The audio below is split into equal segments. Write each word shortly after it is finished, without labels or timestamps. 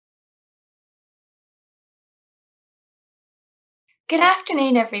Good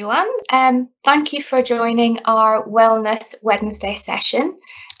afternoon, everyone. Thank you for joining our Wellness Wednesday session.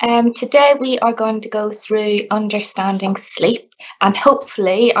 Today we are going to go through understanding sleep, and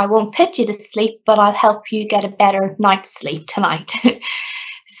hopefully I won't put you to sleep, but I'll help you get a better night's sleep tonight.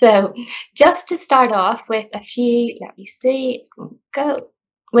 So just to start off with a few,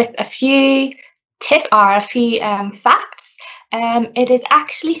 with a few facts. It is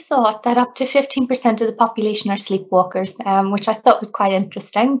actually thought that up to 15% of the population are sleepwalkers, which I thought was quite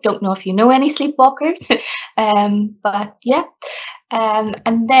interesting. Don't know if you know any sleepwalkers, but yeah.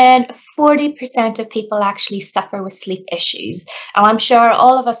 And then 40% of people actually suffer with sleep issues. And I'm sure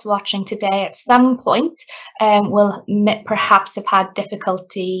all of us watching today at some point will perhaps have had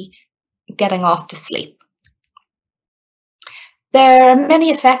difficulty getting off to sleep. There are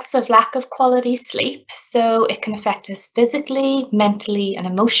many effects of lack of quality sleep, so it can affect us physically, mentally, and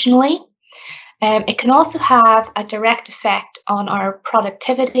emotionally. It can also have a direct effect on our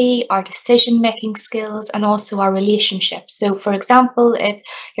productivity, our decision-making skills, and also our relationships. So, for example, if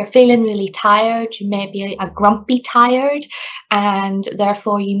you're feeling really tired, you may be a grumpy tired, and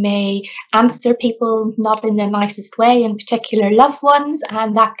therefore you may answer people not in the nicest way, in particular loved ones,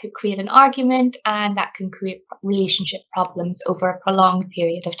 and that could create an argument, and that can create relationship problems over a prolonged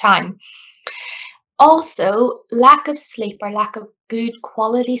period of time. Also, lack of sleep or lack of good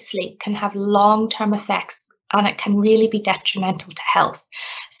quality sleep can have long-term effects, and it can really be detrimental to health.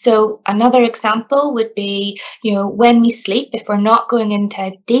 So another example would be, when we sleep, if we're not going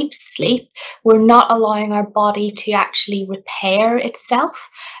into deep sleep, we're not allowing our body to actually repair itself.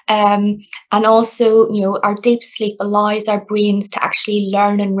 And also, our deep sleep allows our brains to actually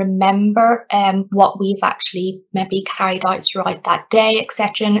learn and remember what we've actually maybe carried out throughout that day,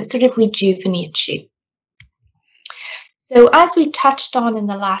 etc. And it sort of rejuvenates you. So as we touched on in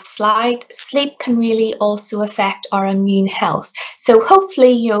the last slide, sleep can really also affect our immune health. So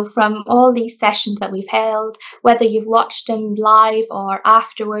hopefully, from all these sessions that we've held, whether you've watched them live or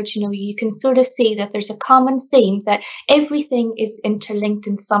afterwards, you can sort of see that there's a common theme that everything is interlinked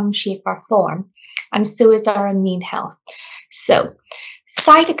in some shape or form, and so is our immune health. So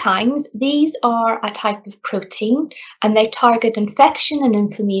cytokines, these are a type of protein, and they target infection and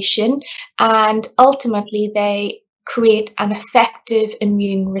inflammation, and ultimately they create an effective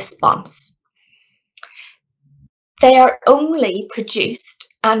immune response. They are only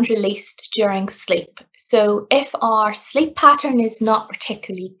produced and released during sleep. So if our sleep pattern is not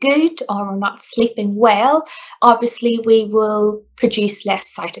particularly good or we're not sleeping well, obviously we will produce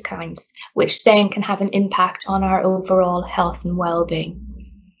less cytokines, which then can have an impact on our overall health and well-being.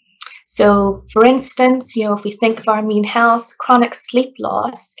 So, for instance, if we think of our immune health, chronic sleep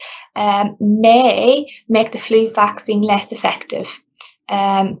loss may make the flu vaccine less effective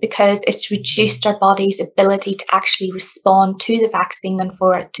because it's reduced our body's ability to actually respond to the vaccine and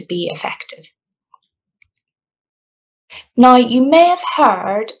for it to be effective. Now, you may have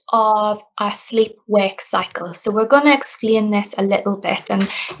heard of a sleep-wake cycle. So we're going to explain this a little bit, and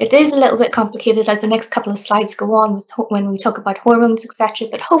it is a little bit complicated as the next couple of slides go on when we talk about hormones, etc.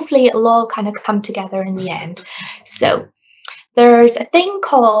 But hopefully it'll all kind of come together in the end. So there's a thing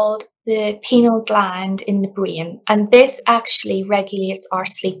called the pineal gland in the brain, and this actually regulates our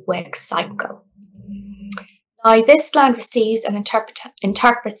sleep-wake cycle. Now, this gland receives and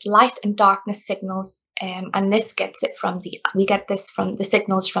interprets light and darkness signals, and this gets it from we get this from the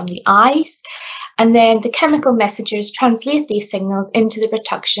signals from the eyes, and then the chemical messengers translate these signals into the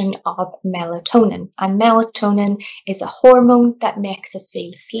production of melatonin, and melatonin is a hormone that makes us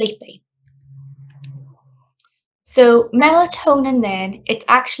feel sleepy. So melatonin then, it's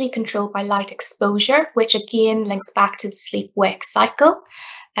actually controlled by light exposure, which again links back to the sleep-wake cycle.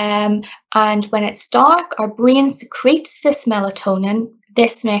 And when it's dark, our brain secretes this melatonin.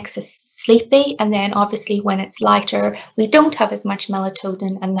 This makes us sleepy, and then obviously when it's lighter, we don't have as much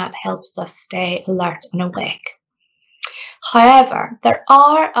melatonin, and that helps us stay alert and awake. However, there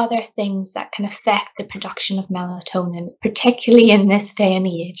are other things that can affect the production of melatonin, particularly in this day and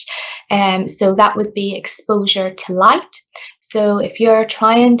age. So that would be exposure to light. So if you're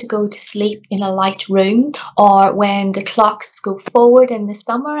trying to go to sleep in a light room, or when the clocks go forward in the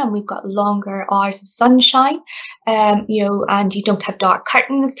summer and we've got longer hours of sunshine, and you don't have dark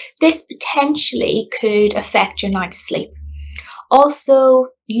curtains, this potentially could affect your night's sleep. Also,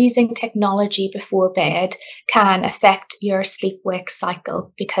 using technology before bed can affect your sleep-wake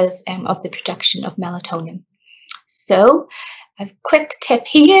cycle because of the production of melatonin. So, A quick tip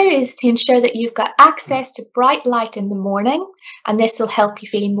here is to ensure that you've got access to bright light in the morning, and this will help you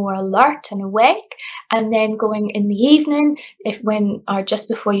feel more alert and awake. And then going in the evening, or just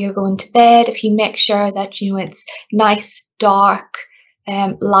before you're going to bed, if you make sure that it's nice dark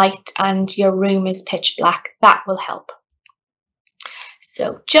light and your room is pitch black, that will help.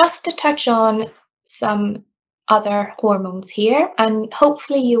 So just to touch on some other hormones here, and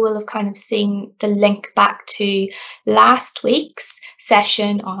hopefully you will have kind of seen the link back to last week's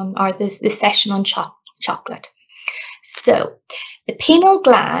session this session on chocolate. So the pineal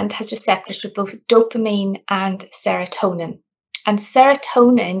gland has receptors for both dopamine and serotonin, and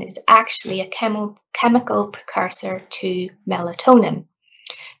serotonin is actually a chemical precursor to melatonin.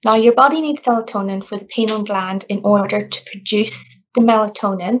 Now, your body needs serotonin for the pineal gland in order to produce the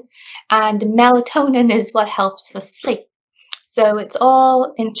melatonin, and the melatonin is what helps us sleep. So it's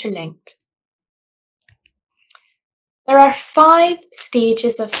all interlinked. There are 5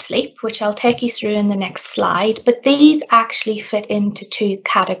 stages of sleep, which I'll take you through in the next slide, but these actually fit into 2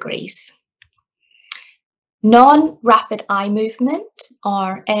 categories. Non-rapid eye movement,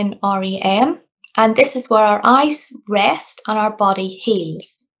 or NREM, and this is where our eyes rest and our body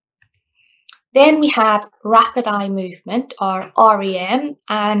heals. Then we have rapid eye movement, or REM,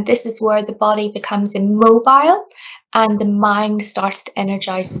 and this is where the body becomes immobile and the mind starts to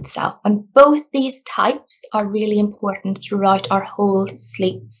energize itself. And both these types are really important throughout our whole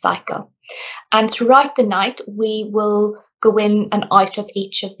sleep cycle. And throughout the night, we will go in and out of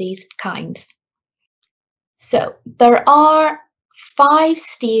each of these kinds. So there are 5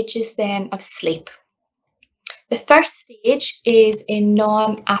 stages then of sleep. The first stage is in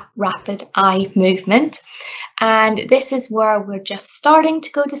non-rapid eye movement, and this is where we're just starting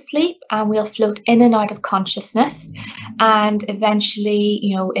to go to sleep and we'll float in and out of consciousness, and eventually,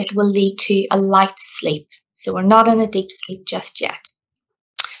 it will lead to a light sleep. So we're not in a deep sleep just yet.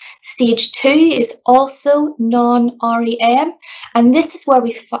 Stage 2 is also non-REM, and this is where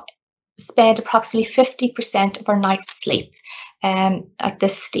we spend approximately 50% of our night's sleep. At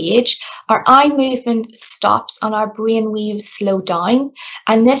this stage, our eye movement stops and our brain waves slow down,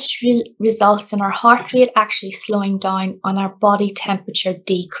 and this results in our heart rate actually slowing down and our body temperature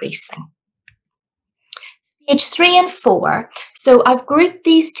decreasing. Stage 3 and 4, so I've grouped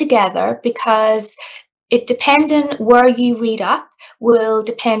these together because it depending where you read up will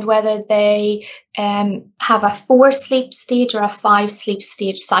depend whether they have a 4 sleep stage or a 5 sleep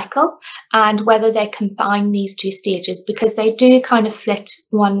stage cycle, and whether they combine these 2 stages, because they do kind of fit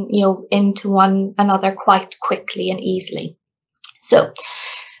one into one another quite quickly and easily. So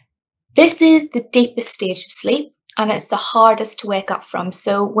this is the deepest stage of sleep, and it's the hardest to wake up from.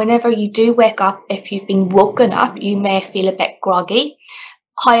 So whenever you do wake up, if you've been woken up, you may feel a bit groggy.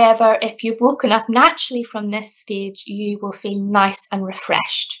 However, if you've woken up naturally from this stage, you will feel nice and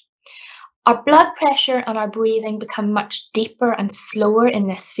refreshed. Our blood pressure and our breathing become much deeper and slower in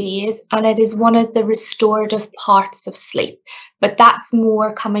this phase, and it is one of the restorative parts of sleep. But that's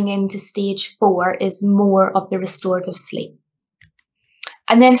more coming into stage 4, is more of the restorative sleep.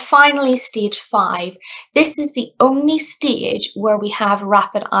 And then finally, stage 5. This is the only stage where we have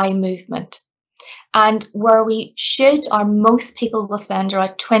rapid eye movement, and where we should, or most people will spend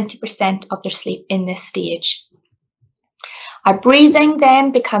around 20% of their sleep in this stage. Our breathing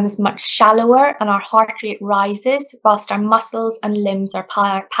then becomes much shallower and our heart rate rises whilst our muscles and limbs are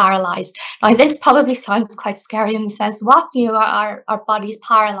paralyzed. Now, this probably sounds quite scary in the sense, our body's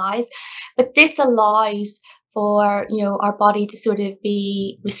paralyzed, but this allows for our body to sort of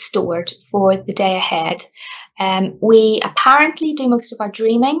be restored for the day ahead. We apparently do most of our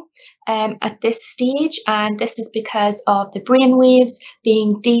dreaming at this stage, and this is because of the brain waves being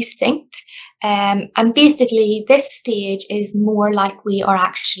desynced. And basically, this stage is more like we are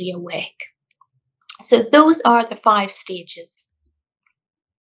actually awake. So those are the 5 stages.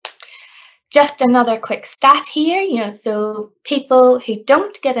 Just another quick stat here, so people who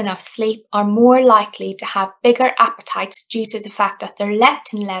don't get enough sleep are more likely to have bigger appetites due to the fact that their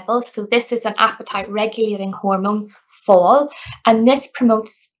leptin levels, so this is an appetite regulating hormone, fall, and this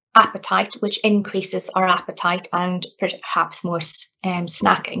promotes appetite, which increases our appetite and perhaps more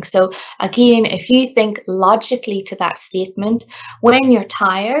snacking. So again, if you think logically to that statement, when you're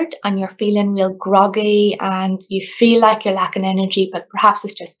tired and you're feeling real groggy and you feel like you're lacking energy, but perhaps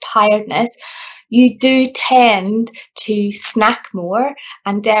it's just tiredness, you do tend to snack more,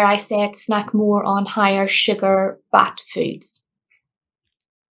 and dare I say it, snack more on higher sugar fat foods.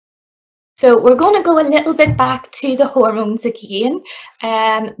 So we're going to go a little bit back to the hormones again,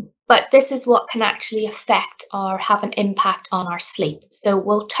 but this is what can actually affect or have an impact on our sleep. So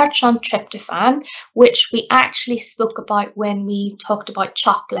we'll touch on tryptophan, which we actually spoke about when we talked about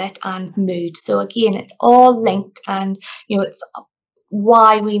chocolate and mood. So again, it's all linked, and it's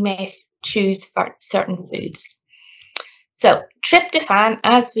why we may choose for certain foods. So tryptophan,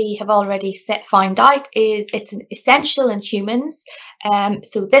 as we have already found out, it's an essential in humans.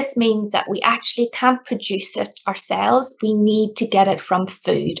 So this means that we actually can't produce it ourselves. We need to get it from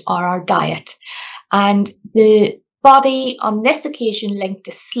food or our diet. And the body, on this occasion linked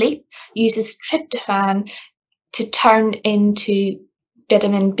to sleep, uses tryptophan to turn into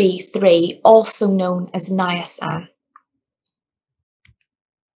vitamin B3, also known as niacin.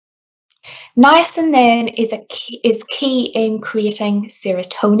 Niacin then is key in creating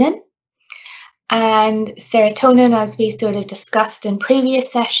serotonin. And serotonin, as we've sort of discussed in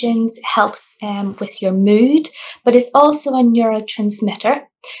previous sessions, helps with your mood, but it's also a neurotransmitter,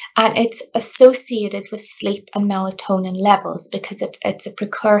 and it's associated with sleep and melatonin levels because it's a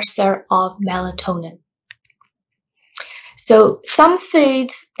precursor of melatonin. So some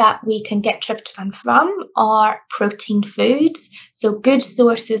foods that we can get tryptophan from are protein foods. So good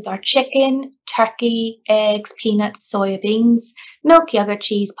sources are chicken, turkey, eggs, peanuts, soybeans, milk, yogurt,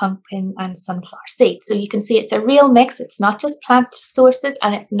 cheese, pumpkin, and sunflower seeds. So you can see it's a real mix. It's not just plant sources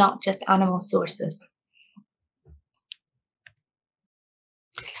and it's not just animal sources.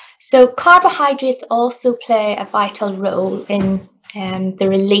 So carbohydrates also play a vital role in the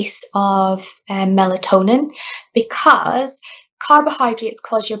release of melatonin, because carbohydrates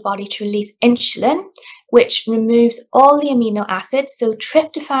cause your body to release insulin, which removes all the amino acids. So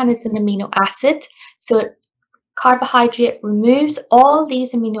tryptophan is an amino acid. So carbohydrate removes all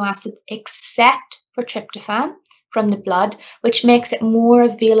these amino acids except for tryptophan from the blood, which makes it more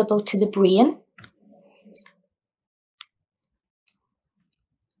available to the brain.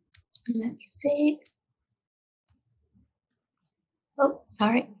 Let me see. Oh,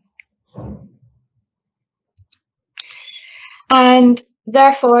 sorry. And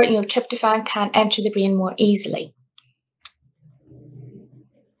therefore, tryptophan can enter the brain more easily.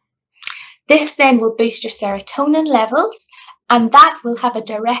 This then will boost your serotonin levels, and that will have a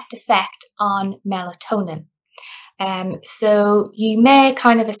direct effect on melatonin. So you may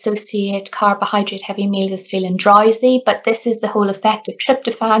kind of associate carbohydrate-heavy meals as feeling drowsy, but this is the whole effect of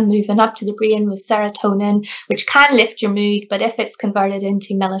tryptophan moving up to the brain with serotonin, which can lift your mood, but if it's converted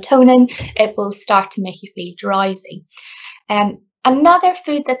into melatonin, it will start to make you feel drowsy. Another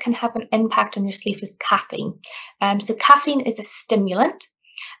food that can have an impact on your sleep is caffeine. So caffeine is a stimulant,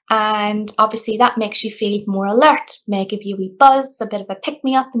 and obviously that makes you feel more alert, may give you a wee buzz, a bit of a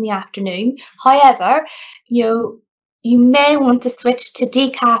pick-me-up in the afternoon. However, you may want to switch to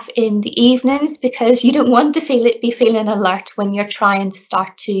decaf in the evenings because you don't want to be feeling alert when you're trying to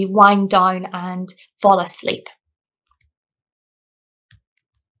start to wind down and fall asleep.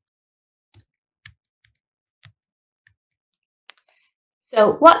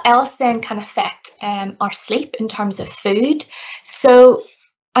 So what else then can affect our sleep in terms of food? So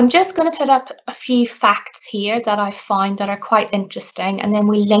I'm just going to put up a few facts here that I find that are quite interesting, and then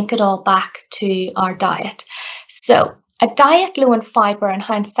we link it all back to our diet. So a diet low in fiber and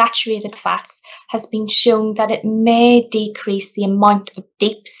high in saturated fats has been shown that it may decrease the amount of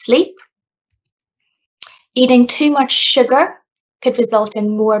deep sleep. Eating too much sugar could result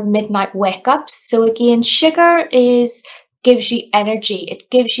in more midnight wake-ups. So again, sugar gives you energy, it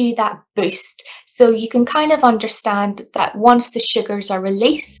gives you that boost. So you can kind of understand that once the sugars are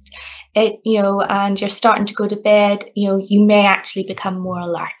released, and you're starting to go to bed, you may actually become more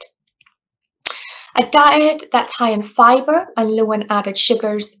alert. A diet that's high in fiber and low in added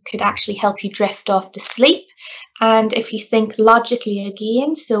sugars could actually help you drift off to sleep. And if you think logically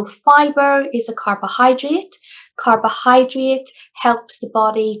again, so fiber is a carbohydrate. Carbohydrate helps the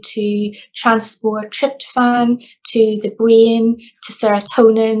body to transport tryptophan to the brain, to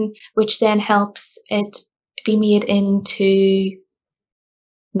serotonin, which then helps it be made into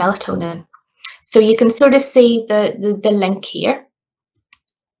melatonin. So you can sort of see the link here.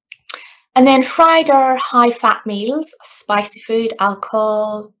 And then fried or high-fat meals, spicy food,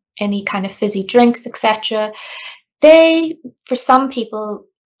 alcohol, any kind of fizzy drinks, etc., they, for some people,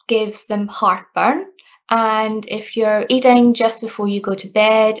 give them heartburn. And if you're eating just before you go to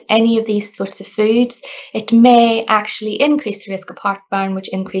bed, any of these sorts of foods, it may actually increase the risk of heartburn, which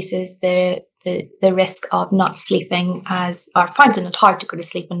increases the risk of not sleeping or finding it hard to go to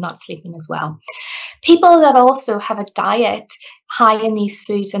sleep and not sleeping as well. People that also have a diet high in these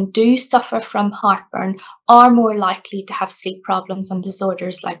foods and do suffer from heartburn are more likely to have sleep problems and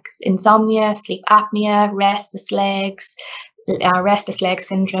disorders like insomnia, sleep apnea, restless legs, restless leg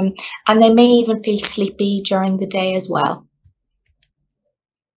syndrome, and they may even feel sleepy during the day as well.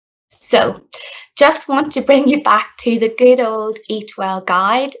 So, just want to bring you back to the good old Eat Well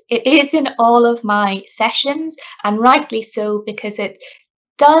guide. It is in all of my sessions, and rightly so, because it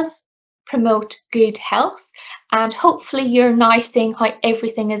does promote good health, and hopefully you're now seeing how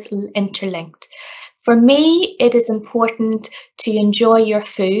everything is interlinked. For me, it is important to enjoy your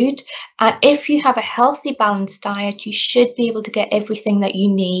food, and if you have a healthy, balanced diet, you should be able to get everything that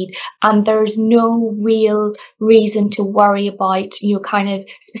you need, and there's no real reason to worry about, kind of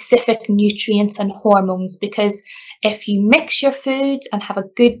specific nutrients and hormones, because if you mix your foods and have a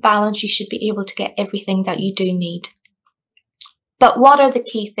good balance, you should be able to get everything that you do need. But what are the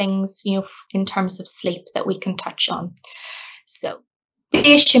key things, in terms of sleep that we can touch on? So,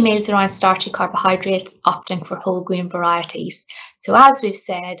 base your meals around starchy carbohydrates, opting for whole grain varieties. So, as we've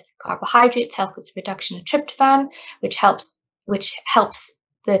said, carbohydrates help with reduction of tryptophan, which helps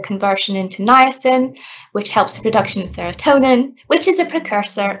the conversion into niacin, which helps the production of serotonin, which is a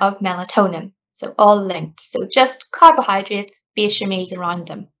precursor of melatonin. So, all linked. So, just carbohydrates, base your meals around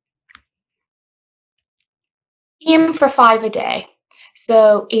them. Aim for 5 a day.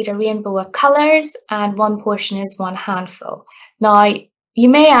 So eat a rainbow of colours, and one portion is one handful. Now, you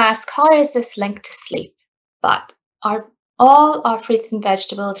may ask, how is this linked to sleep? But all our fruits and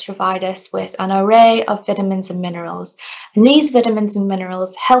vegetables provide us with an array of vitamins and minerals. And these vitamins and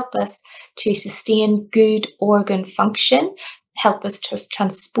minerals help us to sustain good organ function, help us to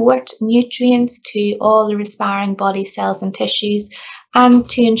transport nutrients to all the respiring body cells and tissues, and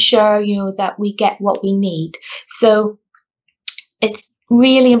to ensure, that we get what we need. So it's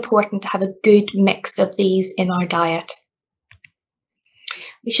really important to have a good mix of these in our diet.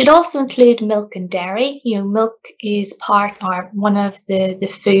 We should also include milk and dairy. Milk is one of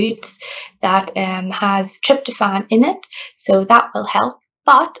the foods that has tryptophan in it, so that will help,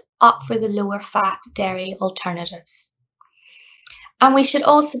 but opt for the lower fat dairy alternatives. And we should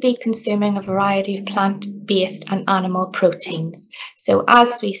also be consuming a variety of plant-based and animal proteins. So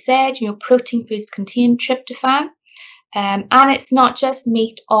as we said, protein foods contain tryptophan, and it's not just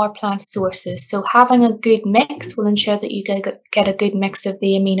meat or plant sources. So having a good mix will ensure that you get a good mix of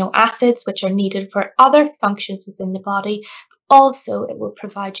the amino acids, which are needed for other functions within the body. Also, it will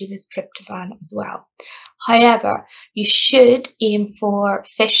provide you with tryptophan as well. However, you should aim for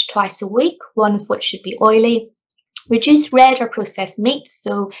fish twice a week, one of which should be oily. Reduce red or processed meats,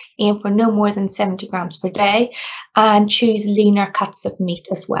 so aim for no more than 70 grams per day, and choose leaner cuts of meat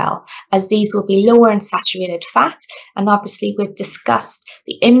as well, as these will be lower in saturated fat. And obviously we've discussed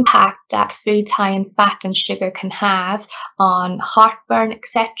the impact that foods high in fat and sugar can have on heartburn,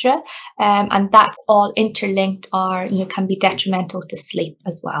 etc. And that's all interlinked, or can be detrimental to sleep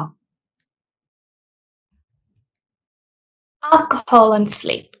as well. Alcohol and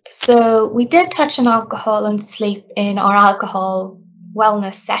sleep. So we did touch on alcohol and sleep in our alcohol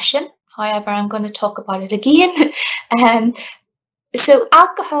wellness session. However, I'm going to talk about it again. So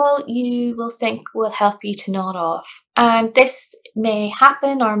alcohol, you will think, will help you to nod off. And this may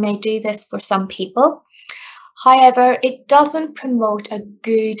happen or may do this for some people. However, it doesn't promote a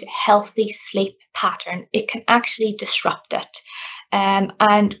good, healthy sleep pattern. It can actually disrupt it.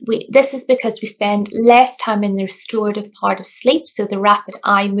 This is because we spend less time in the restorative part of sleep, so the rapid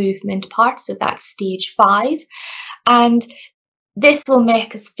eye movement part, so that's stage 5. And this will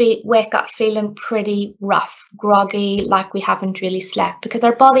make us wake up feeling pretty rough, groggy, like we haven't really slept, because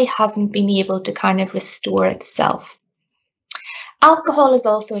our body hasn't been able to kind of restore itself. Alcohol is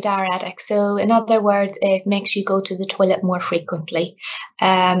also a diuretic, so in other words, it makes you go to the toilet more frequently.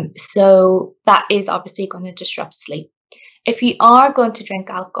 So that is obviously going to disrupt sleep. If you are going to drink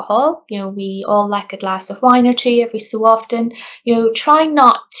alcohol, we all like a glass of wine or two every so often, try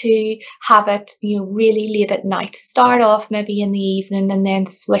not to have it, really late at night. Start off maybe in the evening and then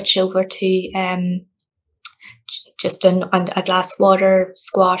switch over to just a glass of water,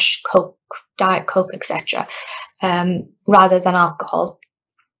 squash, Coke, Diet Coke, etc., rather than alcohol.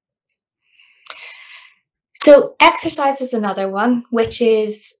 So exercise is another one, which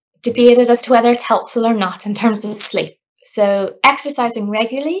is debated as to whether it's helpful or not in terms of sleep. So exercising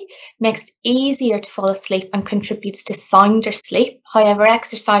regularly makes it easier to fall asleep and contributes to sounder sleep. However,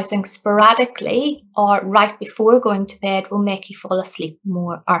 exercising sporadically or right before going to bed will make you fall asleep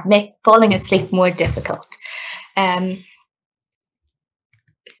more, or make falling asleep more difficult.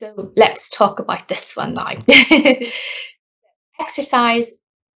 So let's talk about this one now. Exercise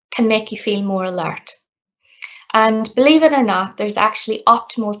can make you feel more alert. And believe it or not, there's actually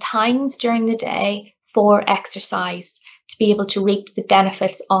optimal times during the day for exercise to be able to reap the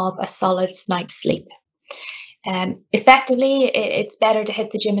benefits of a solid night's sleep. Effectively, it's better to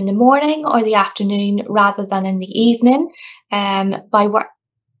hit the gym in the morning or the afternoon rather than in the evening.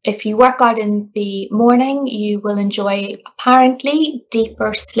 If you work out in the morning, you will enjoy apparently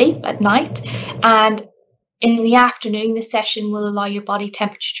deeper sleep at night, and in the afternoon, the session will allow your body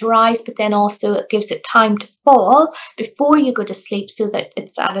temperature to rise, but then also it gives it time to fall before you go to sleep so that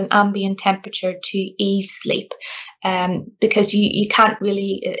it's at an ambient temperature to ease sleep. Because you can't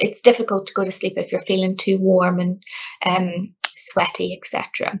really, it's difficult to go to sleep if you're feeling too warm and sweaty,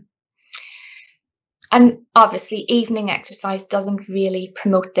 etc. And obviously, evening exercise doesn't really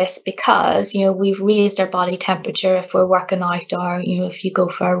promote this because, we've raised our body temperature if we're working out, or, if you go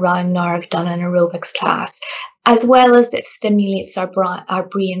for a run or have done an aerobics class, as well as it stimulates our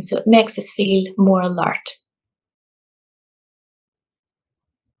brain, so it makes us feel more alert.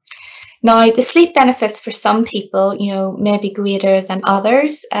 Now, the sleep benefits for some people, may be greater than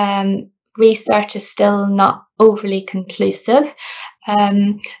others. Research is still not overly conclusive.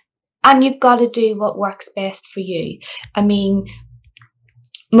 And you've got to do what works best for you. I mean,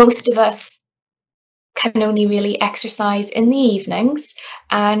 most of us can only really exercise in the evenings,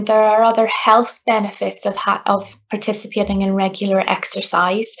 and there are other health benefits of participating in regular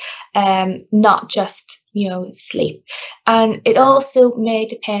exercise, not just sleep. And it also may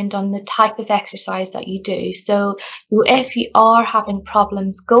depend on the type of exercise that you do. So if you are having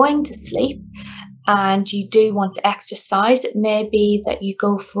problems going to sleep and you do want to exercise, it may be that you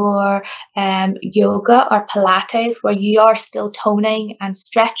go for yoga or Pilates, where you are still toning and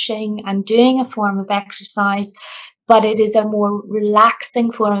stretching and doing a form of exercise, but it is a more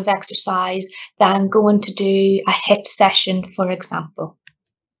relaxing form of exercise than going to do a HIIT session, for example.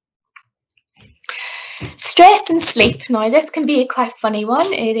 Stress and sleep. Now, this can be a quite funny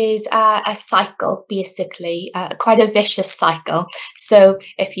one. It is a cycle, basically, quite a vicious cycle. So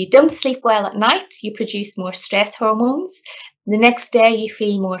if you don't sleep well at night, you produce more stress hormones. The next day you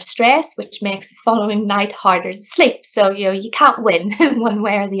feel more stress, which makes the following night harder to sleep. So, you can't win one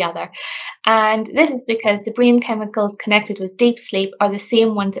way or the other. And this is because the brain chemicals connected with deep sleep are the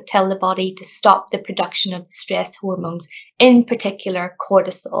same ones that tell the body to stop the production of the stress hormones, in particular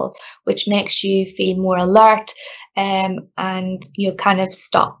cortisol, which makes you feel more alert, and you kind of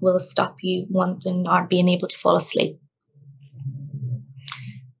will stop you wanting or being able to fall asleep.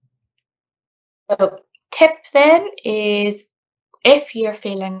 So, tip then is, if you're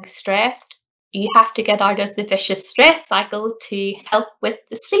feeling stressed, you have to get out of the vicious stress cycle to help with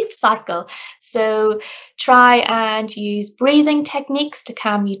the sleep cycle. So try and use breathing techniques to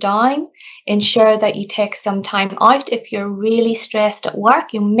calm you down. Ensure that you take some time out. If you're really stressed at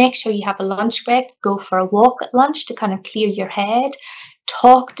work, you make sure you have a lunch break. Go for a walk at lunch to kind of clear your head.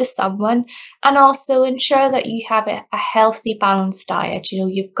 Talk to someone, and also ensure that you have a healthy, balanced diet.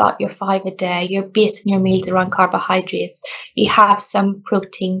 You've got your 5 a day, you're basing your meals around carbohydrates, you have some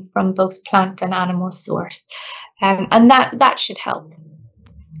protein from both plant and animal source, and that should help.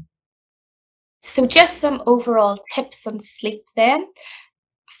 So just some overall tips on sleep then.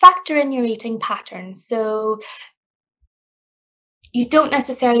 Factor in your eating patterns. So you don't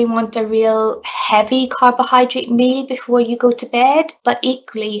necessarily want a real heavy carbohydrate meal before you go to bed, but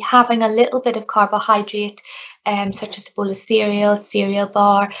equally having a little bit of carbohydrate, such as a bowl of cereal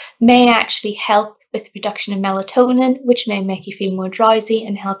bar, may actually help with the production of melatonin, which may make you feel more drowsy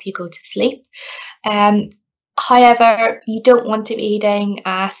and help you go to sleep. However, you don't want to be eating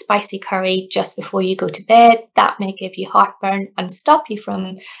a spicy curry just before you go to bed. That may give you heartburn and stop you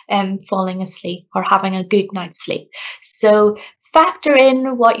from falling asleep or having a good night's sleep. So factor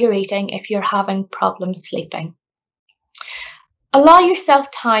in what you're eating if you're having problems sleeping. Allow yourself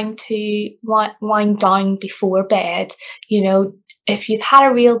time to wind down before bed. If you've had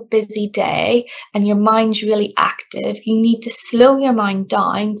a real busy day and your mind's really active, you need to slow your mind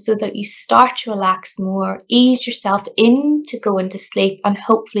down so that you start to relax more, ease yourself into going to sleep, and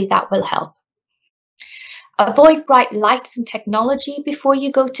hopefully that will help. Avoid bright lights and technology before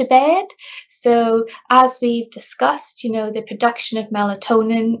you go to bed. So as we've discussed, the production of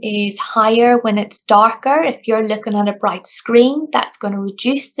melatonin is higher when it's darker. If you're looking at a bright screen, that's going to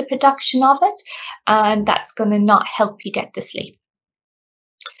reduce the production of it, and that's going to not help you get to sleep.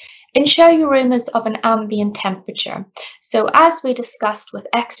 Ensure your room is of an ambient temperature. So as we discussed with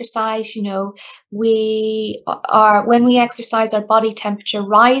exercise, when we exercise, our body temperature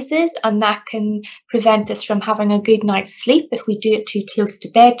rises, and that can prevent us from having a good night's sleep if we do it too close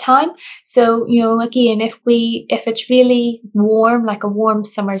to bedtime. So, again, if it's really warm, like a warm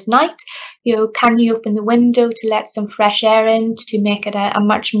summer's night, can you open the window to let some fresh air in to make it a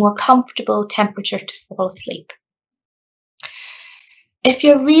much more comfortable temperature to fall asleep? If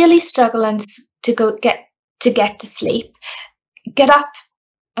you're really struggling to get to get to sleep, get up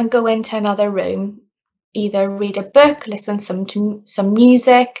and go into another room. Either read a book, listen to some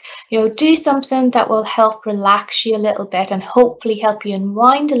music, do something that will help relax you a little bit and hopefully help you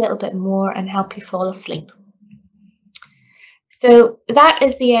unwind a little bit more and help you fall asleep. So that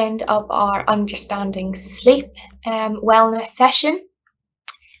is the end of our Understanding Sleep wellness session.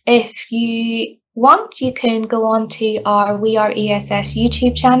 If you want, you can go on to our We Are ESS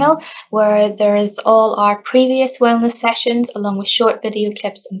YouTube channel, where there is all our previous wellness sessions along with short video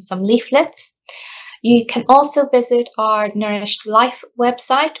clips and some leaflets. You can also visit our Nourished Life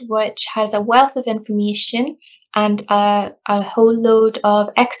website, which has a wealth of information and a whole load of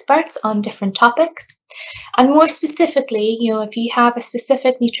experts on different topics. And more specifically, if you have a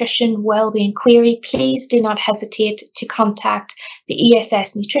specific nutrition wellbeing query, please do not hesitate to contact the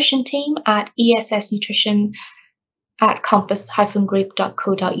ESS Nutrition team at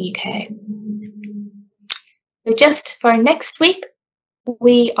essnutrition@compass-group.co.uk. So just for next week,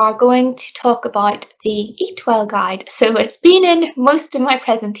 we are going to talk about the Eat Well Guide. So it's been in most of my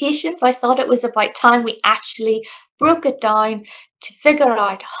presentations. I thought it was about time we actually broke it down to figure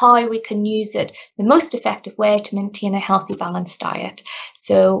out how we can use it the most effective way to maintain a healthy, balanced diet.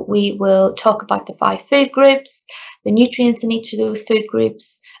 So we will talk about the 5 food groups, the nutrients in each of those food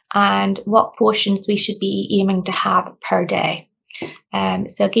groups, and what portions we should be aiming to have per day.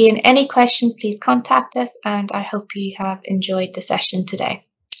 So again, any questions, please contact us, and I hope you have enjoyed the session today.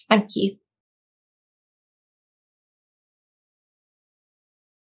 Thank you.